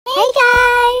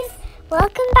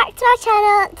Welcome back to our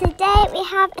channel. Today we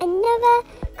have another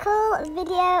cool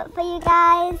video for you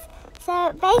guys.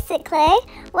 So basically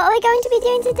what we're going to be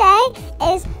doing today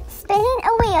is spinning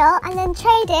a wheel and then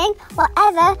trading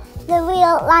whatever the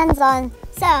wheel lands on.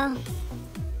 So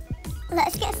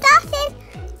let's get started.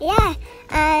 Yeah,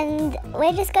 and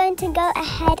we're just going to go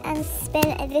ahead and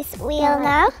spin this wheel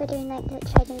now. We're doing like the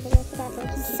trading video together.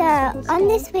 So on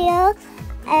this wheel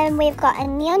we've got a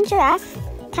neon giraffe,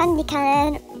 candy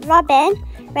cannon, robin,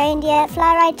 reindeer,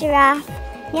 fly ride giraffe,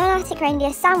 neon arctic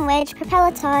reindeer, sandwich,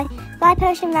 propeller toy, fly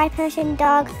potion, ride potion,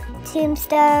 dog,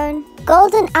 tombstone,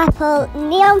 golden apple,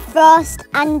 neon frost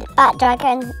and bat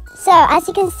dragon. So as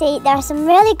you can see, there are some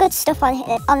really good stuff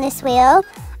on this wheel,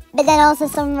 but then also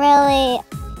some really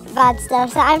bad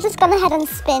stuff. So I've just gone ahead and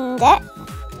spinned it.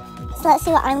 So let's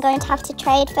see what I'm going to have to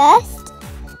trade first.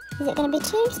 Is it going to be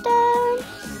tombstone?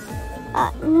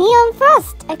 Neon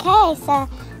frost. Okay, so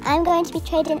I'm going to be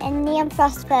trading a neon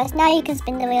frost first. Now you can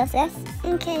spin the wheel, sis.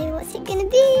 Okay, what's it going to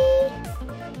be?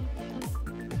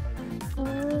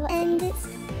 Ooh, and it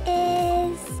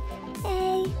is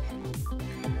a...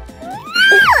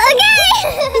 Okay!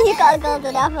 You got a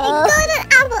golden apple. A golden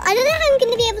apple. I don't know how I'm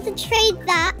going to be able to trade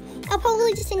that. I'll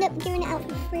probably just end up giving it out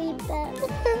for free, but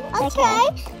I'll try.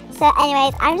 So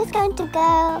anyways, I'm just going to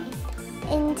go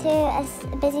into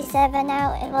a busy server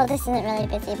now. Well, this isn't really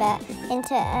busy, but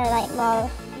into a like more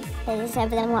busy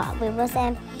server than what we was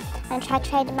in, and try to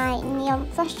trade my neon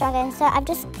frost dragon. So I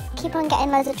just keep on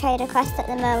getting loads of trade requests at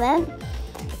the moment.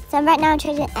 So right now I'm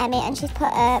trading Emmy, and she's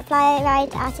put a fly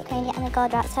ride arctic reindeer and a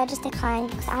gold rat, so I just declined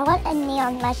because I want a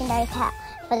neon legendary pet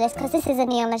for this, because this is a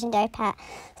neon legendary pet.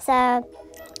 So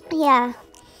yeah,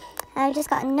 I've just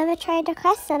got another trade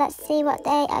request, so let's see what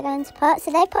they are going to put. So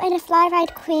they put in a fly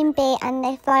ride queen bee and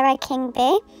a fly ride king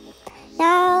bee.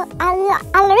 Now I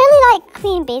really like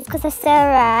queen bees because they're so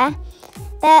rare,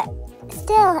 but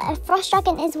still a frost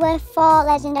dragon is worth 4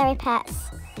 legendary pets.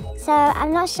 So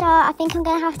I'm not sure. I think I'm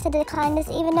going to have to decline this,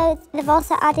 even though they've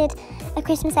also added a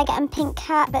Christmas egg and pink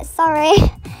cat, but sorry,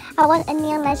 I want a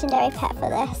neon legendary pet for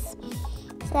this.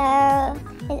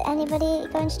 So is anybody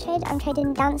going to trade? I'm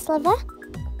trading Dance Lover.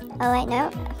 Oh wait,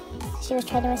 no, she was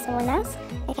trading with someone else.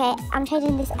 Okay, I'm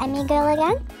trading this Emmy girl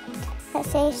again. Let's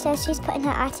see, so she's putting her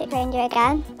arctic reindeer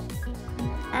again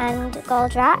and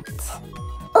gold rat.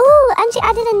 Oh, and she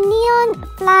added a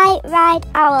neon fly ride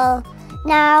owl.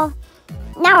 Now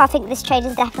I think this trade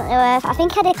is definitely worth. I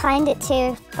think I declined it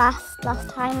too last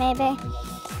time maybe.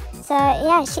 So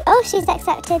yeah, she's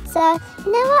accepted. So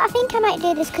you know what, I think I might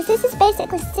do this, because this is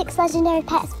basically 6 legendary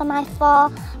pets for my 4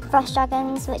 frost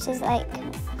dragons, which is like,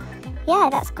 yeah,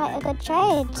 that's quite a good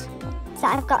trade. So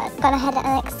I've gone ahead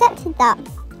and accepted that.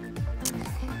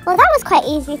 Well, that was quite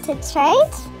easy to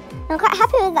trade. I'm quite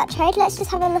happy with that trade. Let's just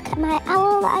have a look at my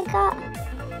owl that I got.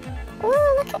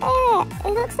 Ooh, look at it.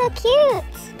 It looks so cute.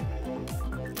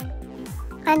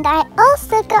 And I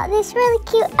also got this really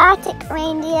cute arctic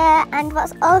reindeer, and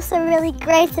what's also really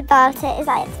great about it is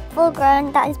that it's full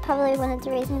grown. That is probably one of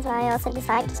the reasons why I also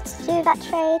decided to do that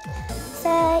trade. So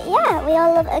yeah, we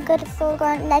all love a good full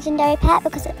grown legendary pet,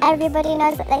 because everybody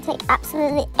knows that they take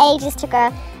absolutely ages to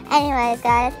grow. Anyways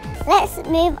guys, let's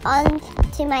move on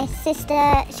to my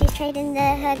sister. She's trading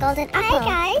her golden apple.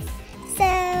 Hi guys, so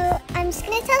I'm just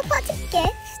going to teleport to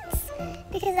gifts,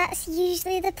 because that's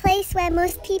usually the place where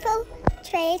most people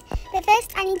trade. But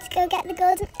first I need to go get the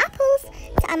golden apples.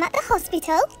 So I'm at the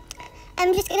hospital.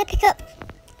 I'm just going to pick up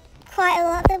quite a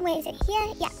lot of them. Wait, is it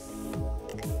here? Yeah.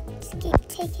 Just keep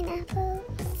taking apples.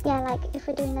 Yeah, like if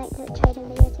we're doing like the trading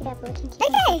video together, we can keep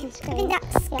I think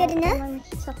that's good enough. And when we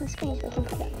keep swapping screens, we can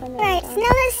put it on the Right, so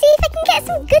now let's see if I can get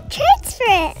some good trades for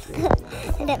it.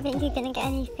 I don't think you're going to get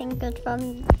anything good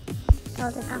from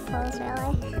golden apples,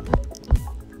 really.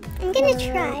 I'm going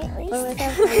to try at least. Well, we'll go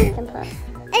find we can put.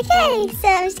 Okay, so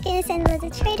I'm just going to send loads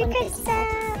of trade requests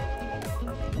out.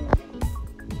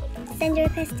 Send a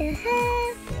request to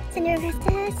her. Send a request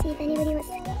to her, see if anybody wants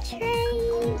to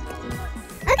trade.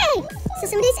 Okay, so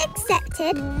somebody's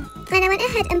accepted. And I went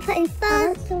ahead and put in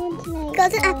 4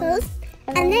 golden apples.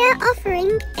 And they are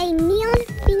offering a neon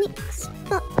phoenix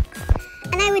fox.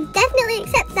 And I would definitely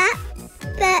accept that,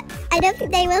 but I don't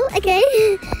think they will. Okay,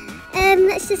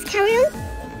 let's just carry on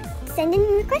sending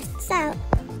requests out.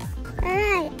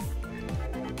 Alright.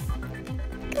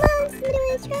 Come on, somebody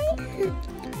want to trade?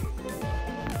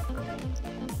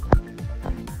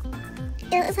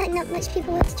 It looks like not much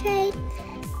people want to trade.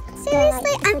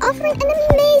 Seriously, I'm offering an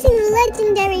amazing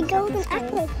legendary golden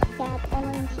apple. Yeah, but then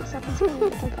when we keep swapping screens, we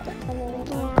can put it on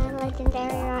the Yeah,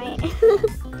 legendary, right.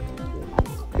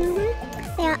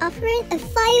 They are offering a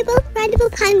flyable, rideable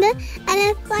panda and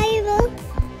a flyable,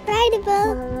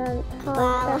 rideable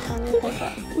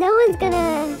No one's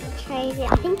gonna trade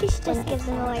it. I think you should just give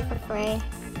them away for free.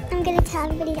 I'm gonna tell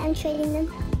everybody that I'm trading them.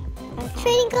 Okay.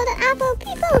 Trading golden apple,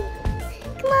 people!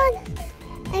 Come on!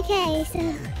 Okay, so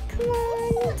come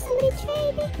on, somebody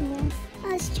trade me. Yeah.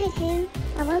 I'll just trade him.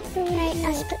 I want to right,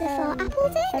 I'll just put the 4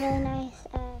 apples in. Very nice.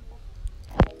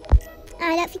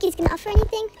 I don't think he's gonna offer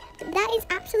anything, but that is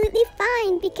absolutely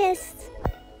fine because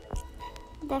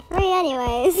they're free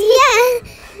anyways. Yeah,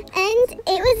 and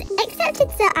it was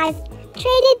accepted, so I've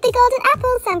traded the golden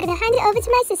apple, so I'm going to hand it over to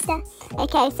my sister.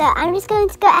 Okay, so I'm just going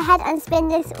to go ahead and spin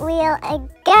this wheel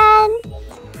again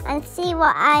and see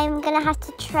what I'm going to have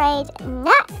to trade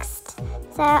next.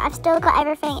 So I've still got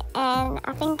everything in.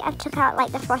 I think I've took out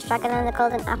like the frost dragon and the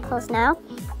golden apples now,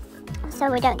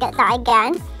 so we don't get that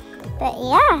again. But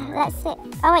yeah, let's see.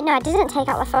 Oh wait, no, I didn't take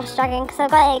out the frost dragon because I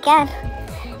got it again.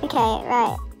 Okay,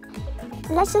 right.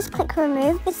 Let's just click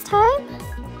remove this time.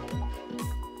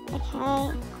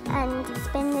 Okay, and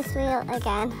spin this wheel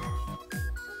again.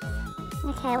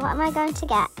 Okay, what am I going to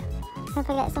get? Hope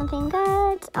I get something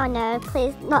good. Oh no,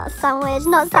 please, not sandwich,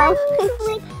 not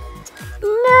sandwich.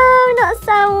 No, not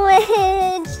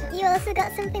sandwich. You also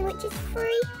got something which is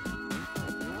free.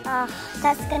 Oh,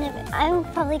 that's gonna be, I'm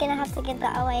probably gonna have to give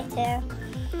that away too.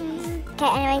 Okay,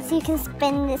 anyway, so you can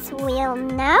spin this wheel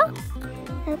now.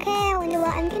 Okay, I wonder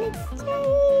what I'm gonna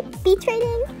be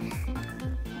trading.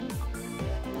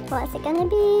 What's it gonna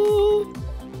be?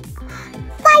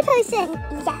 Fly potion!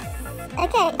 Yes!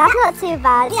 Okay, that's not too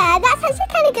bad. Yeah, that's actually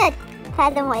kind of good.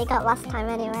 Better than what you got last time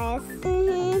anyways.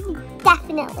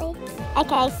 Definitely.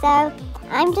 Okay, so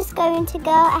I'm just going to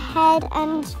go ahead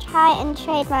and try and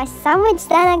trade my sandwich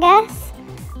then, I guess.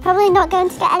 Probably not going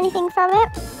to get anything from it.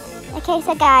 Okay,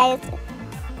 so guys,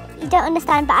 you don't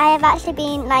understand, but I have actually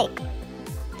been like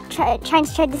trying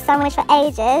to trade this sandwich for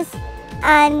ages,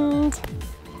 and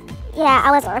yeah,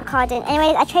 I wasn't recording.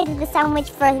 Anyways, I traded the sandwich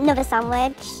for another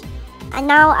sandwich, and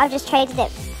now I've just traded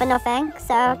it for nothing.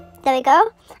 So there we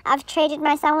go. I've traded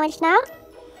my sandwich now.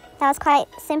 That was quite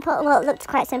simple. Well, it looked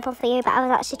quite simple for you, but I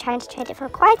was actually trying to trade it for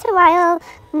quite a while.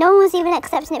 No one was even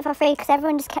accepting it for free because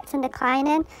everyone just kept on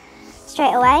declining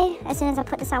straight away as soon as I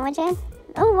put the sandwich in.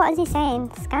 Oh, what is he saying?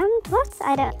 Scammed? What?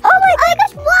 I don't... Oh my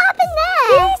gosh, what happened there?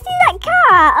 Did you see that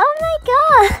cat? Oh my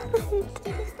god.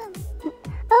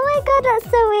 Oh my god, that's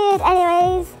so weird.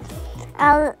 Anyways,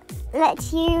 I'll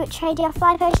let you trade your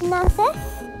fly potion now, sis.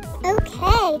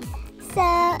 Okay, so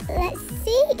let's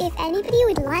see if anybody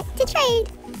would like to trade.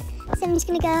 So I'm just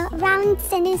going to go around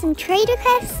sending some trade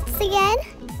requests again.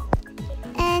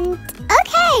 And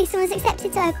okay, someone's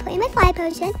accepted, so I put in my fly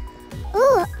potion.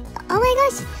 Oh my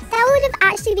gosh, that would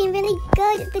have actually been really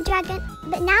good, the dragon.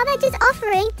 But now they're just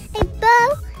offering a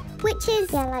bow, which is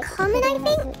common, I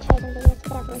think.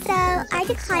 So I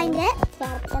declined it.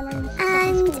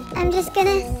 And I'm just going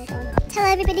to tell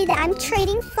everybody that I'm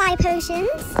trading fly potions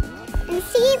and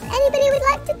see if anybody would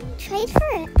like to trade for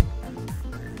it.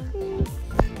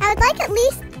 I would like at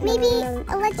least maybe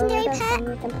a legendary pet.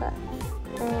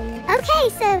 Okay,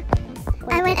 so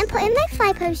I went and put in my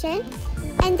fly potion,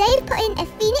 and they put in a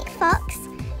phoenix fox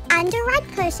and a ride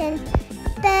potion,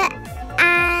 but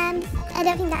I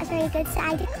don't think that's very good, so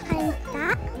I declined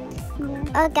that.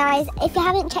 Oh guys, if you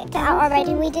haven't checked it out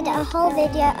already, we did a whole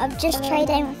video of just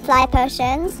trading fly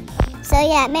potions. So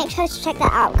yeah, make sure to check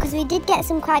that out because we did get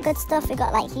some quite good stuff. We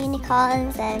got like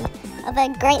unicorns and other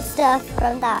great stuff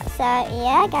from that. So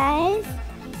yeah, guys.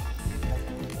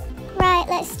 Right,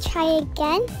 let's try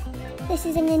again. This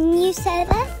is in a new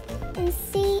server and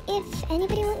see if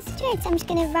anybody wants to trade. So I'm just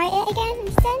going to write it again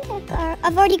instead.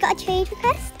 I've already got a trade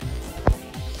request.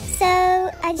 So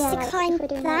I just declined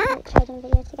that.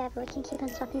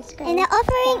 And they're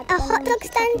offering a hot dog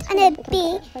stand and a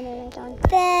bee.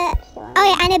 But, oh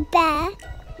yeah, and a bear.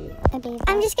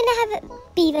 I'm just going to have a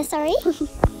beaver, sorry.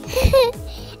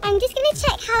 I'm just going to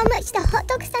check how much the hot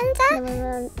dog stands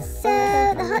are. So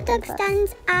the hot dog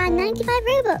stands are 95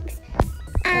 Robux.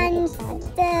 And the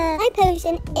fly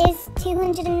potion is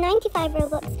 295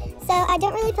 Robux. So I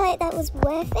don't really feel like that was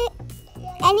worth it.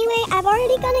 Anyway, I've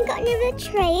already gone and got another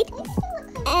trade,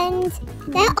 and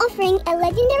they're offering a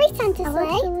legendary Santa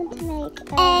sleigh,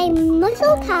 a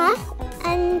muscle car,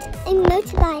 and a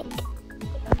motorbike.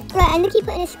 Right, I'm gonna keep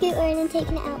putting a scooter in and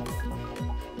taking it out.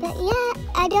 But yeah,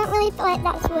 I don't really feel like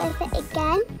that's worth it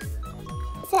again.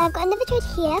 So I've got another trade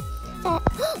here. So,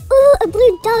 ooh, a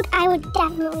blue dog! I would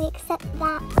definitely accept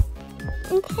that.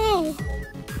 Okay.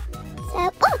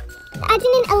 So, oh,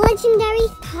 adding in a legendary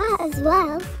car as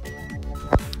well.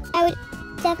 I would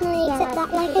definitely accept that,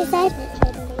 like I said.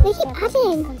 They keep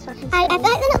adding. I feel like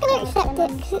they're not going to accept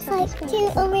it because it's like too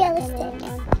unrealistic.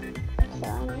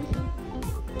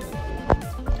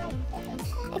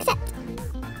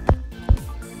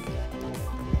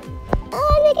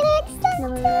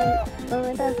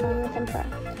 we're both on with input.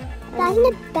 That isn't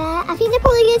a bear. I think they're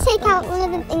probably going to take out one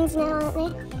of the things now, aren't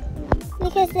they?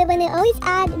 Because when they always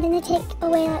add, then they take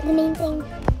away like the main thing.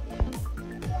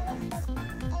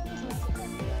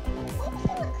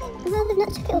 No, they've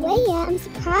not took it away yet. I'm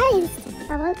surprised.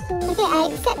 I want to. Okay, I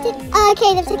accept it. Oh,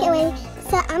 okay, they've took it away.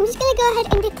 So I'm just going to go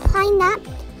ahead and decline that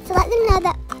to let them know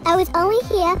that I was only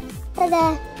here for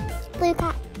the blue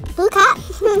cat. Blue cat?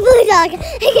 Blue dog.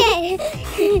 Okay.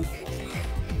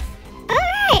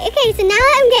 Alright, okay, so now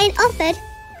I'm getting offered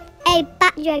a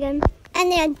bat dragon.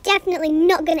 And they are definitely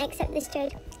not going to accept this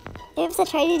trade. Oops, I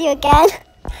traded you again.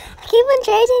 I keep on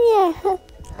trading you.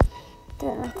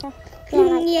 Doesn't matter.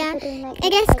 Yeah, Yeah. I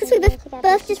guess because we're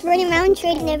both just running around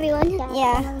trading everyone.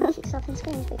 Yeah. And then keep swapping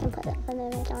screens, we can put the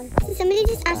mermaid on. Somebody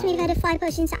just asked me if I had a fly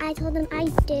potion, so I told them I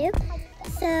do.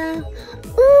 So,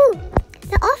 ooh,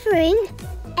 they're offering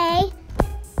a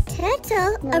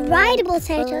turtle, a rideable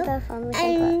turtle,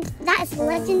 and that's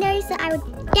legendary, so I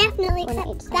would definitely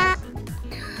accept that.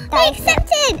 They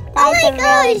accepted! Oh my gosh! That is a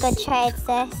really good trade,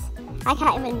 sis. I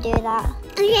can't even do that.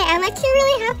 Okay, I'm actually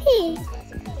really happy.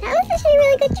 That was actually a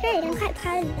really good trade. I'm quite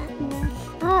proud of that.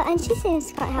 Yeah. Oh, and she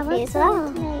seems quite happy as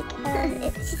well.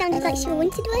 She sounded like she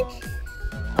wanted one.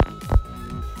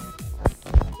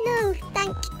 No,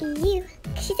 thank you.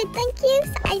 She said thank you,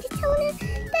 so I just told her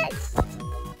that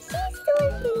she's the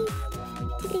one who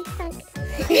needs to be thanked.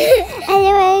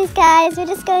 Anyways, guys, we're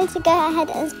just going to go ahead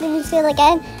and spin this wheel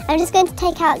again. I'm just going to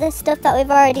take out the stuff that we've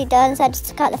already done. So I just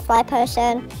took out the fly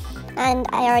potion, and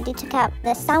I already took out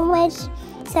the sandwich.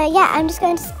 So yeah, I'm just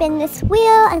going to spin this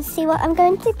wheel and see what I'm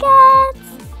going to get.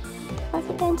 What's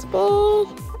it going to be?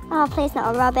 Oh, please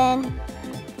not a robin.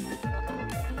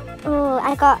 Ooh,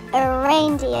 I got a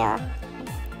reindeer.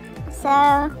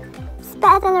 So it's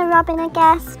better than a robin, I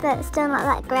guess, but still not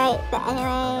that great. But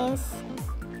anyways,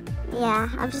 yeah,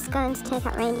 I'm just going to take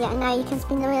out reindeer, and now you can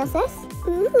spin the wheels, sis.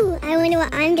 Ooh, I wonder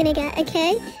what I'm gonna get,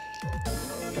 okay?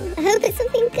 I hope it's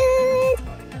something good.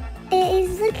 It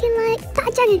is looking like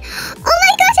Bat Dragon. Oh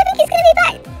my gosh, I think it's gonna be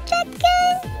Bat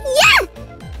Dragon. Yeah!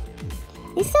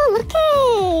 You're so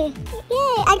lucky.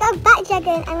 Yay, I got Bat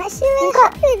Dragon. I'm actually really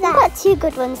happy with that. You've got two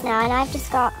good ones now, and I've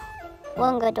just got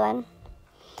one good one.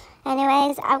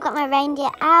 Anyways, I've got my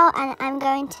reindeer out, and I'm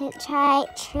going to try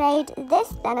trade this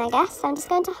then, I guess. So I'm just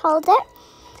going to hold it,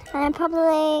 and I'm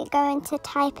probably going to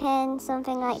type in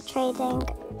something like trading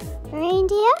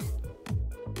reindeer.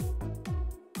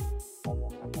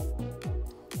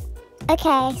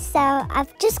 Okay, so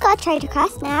I've just got a trade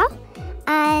request now,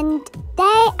 and they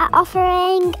are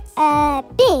offering a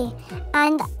bee,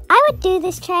 and I would do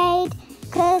this trade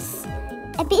because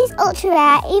a bee is ultra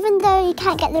rare, even though you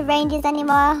can't get the reindeers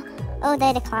anymore. Oh,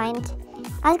 they declined.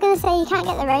 I was going to say you can't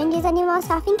get the reindeers anymore,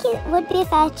 so I think it would be a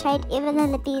fair trade even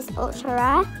though the bee is ultra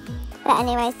rare. But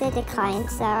anyways, they declined,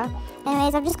 so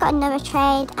anyways, I've just got another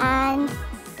trade, and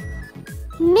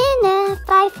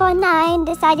Mina549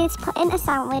 decided to put in a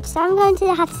sandwich, so I'm going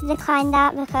to have to decline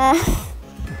that because,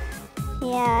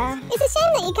 yeah. It's a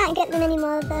shame that you can't get them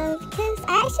anymore though, because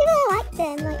I actually really like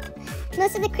them. Like,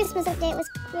 most of the Christmas update was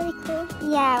really cool.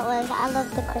 Yeah, it was. I love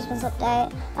the Christmas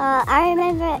update. I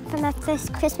remember from my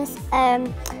first Christmas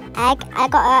egg, I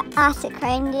got an Arctic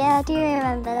reindeer. Do you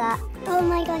remember that? Oh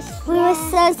my gosh, We were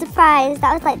so surprised.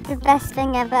 That was like the best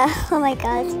thing ever. Oh my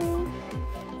god.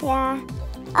 Yeah.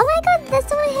 Oh my god, there's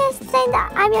someone here saying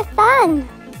that I'm your fan.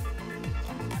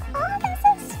 Oh, that's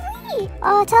so sweet.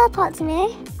 Oh, teleport to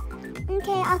me.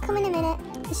 Okay, I'll come in a minute.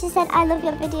 She said, I love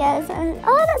your videos. And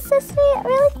oh, that's so sweet.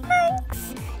 Really,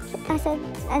 thanks. I said,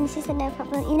 and she said, no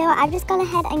problem. You know what? I've just gone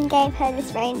ahead and gave her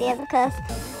this reindeer because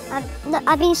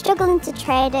I've been struggling to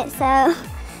trade it. So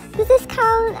does this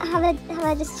count? Have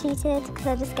I just cheated because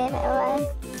I just gave it away?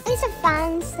 It's a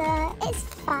fan, so it's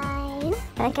fine.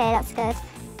 Okay, that's good.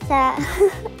 So,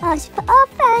 oh, she put, oh,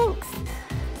 thanks.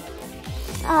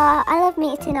 Oh, I love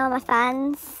meeting all my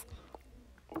fans.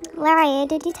 Where are you?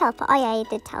 Did you teleport? Oh yeah, you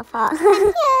did teleport.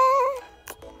 Yeah.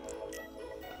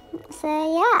 So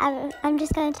yeah, I'm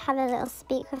just going to have a little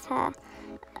speak with her.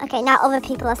 Okay, now other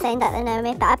people are saying that they know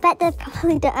me, but I bet they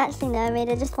probably don't actually know me.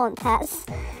 They just want pets.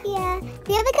 Yeah.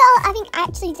 The other girl, I think,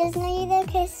 actually does know you though,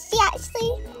 because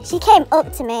she came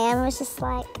up to me and was just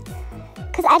like,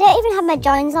 because I don't even have my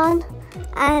joins on.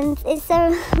 And it's so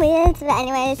weird, but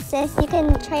anyways, sis, you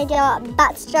can trade your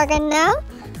Bat Dragon now.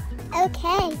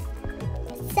 Okay,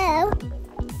 so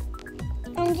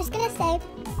I'm just gonna say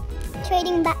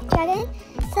trading Bat Dragon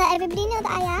so that everybody know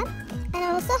that I am, and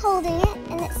I'm also holding it,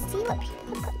 and let's see what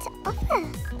people have got to offer.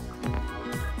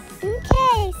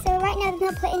 Okay, so right now they've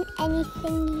not put in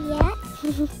anything yet.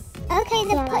 Okay,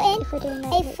 they've put in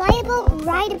a flyable,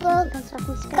 rideable,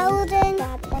 golden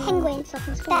penguin.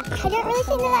 But I don't really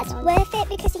think that that's worth it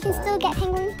because you can still get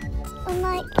penguins,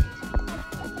 unlike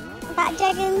bat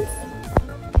dragons.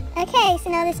 Okay, so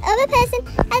now this other person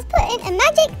has put in a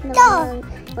magic doll.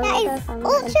 That is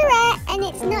ultra rare and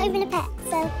it's not even a pet.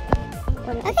 So,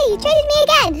 okay, you traded me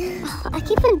again. Oh, I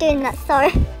keep on doing that,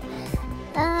 sorry.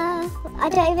 I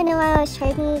don't even know why I was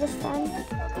trading you this time.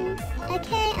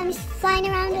 Okay, I'm just flying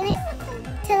around on it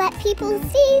to let people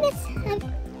see this. I'm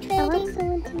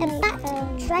trading a bat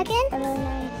dragon.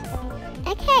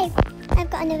 Okay, I've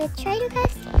got another trade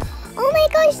request. Oh my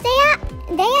gosh, they have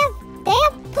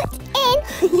put in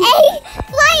a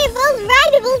flyable,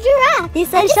 rideable giraffe. You're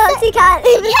so shocked you can't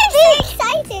even. I'm so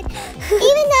excited.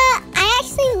 Even though I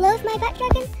actually love my bat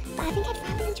dragon, but I think I'd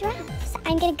rather the giraffe. So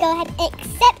I'm gonna go ahead and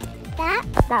accept that.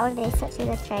 That would be such a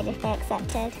good trade if they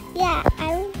accepted. Yeah,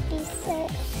 I would be so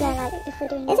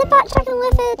excited. Is a bat dragon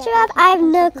with a giraffe? I have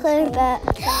no clue, but...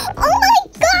 Oh my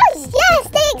gosh, yes,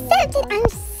 they accepted. I'm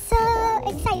so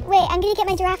excited. Wait, I'm gonna get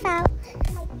my giraffe out.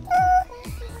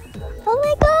 Oh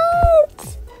my god!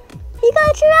 You got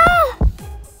a giraffe!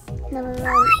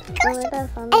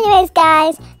 Anyways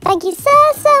guys, thank you so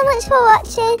much for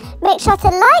watching. Make sure to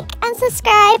like and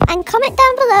subscribe and comment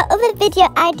down below other video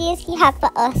ideas you have for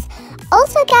us.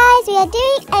 Also guys, we are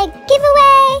doing a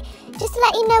giveaway. Just to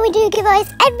let you know, we do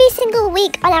giveaways every single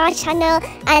week on our channel,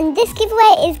 and this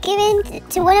giveaway is given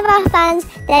to one of our fans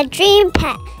their dream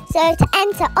pet. So to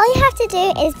enter, all you have to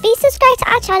do is be subscribed to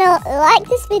our channel, like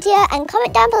this video and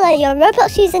comment down below your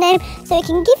Roblox username so we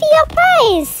can give you your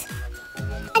prize.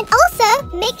 And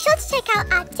also, make sure to check out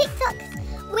our TikTok,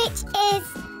 which is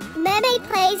Mermaid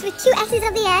Plays with 2 S's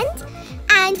at the end.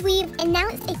 And we've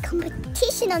announced a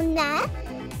competition on there.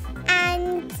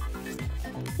 And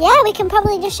yeah, we can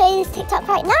probably just show you this TikTok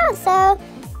right now. So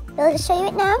we'll just show you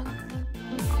it now.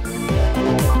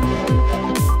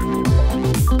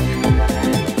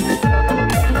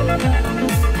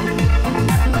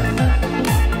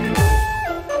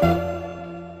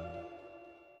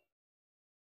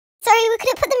 Sorry, we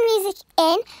couldn't put the music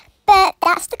in, but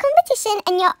that's the competition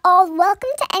and you're all welcome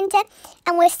to enter,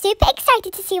 and we're super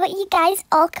excited to see what you guys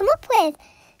all come up with.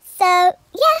 So,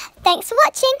 yeah, thanks for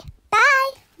watching.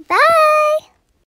 Bye. Bye.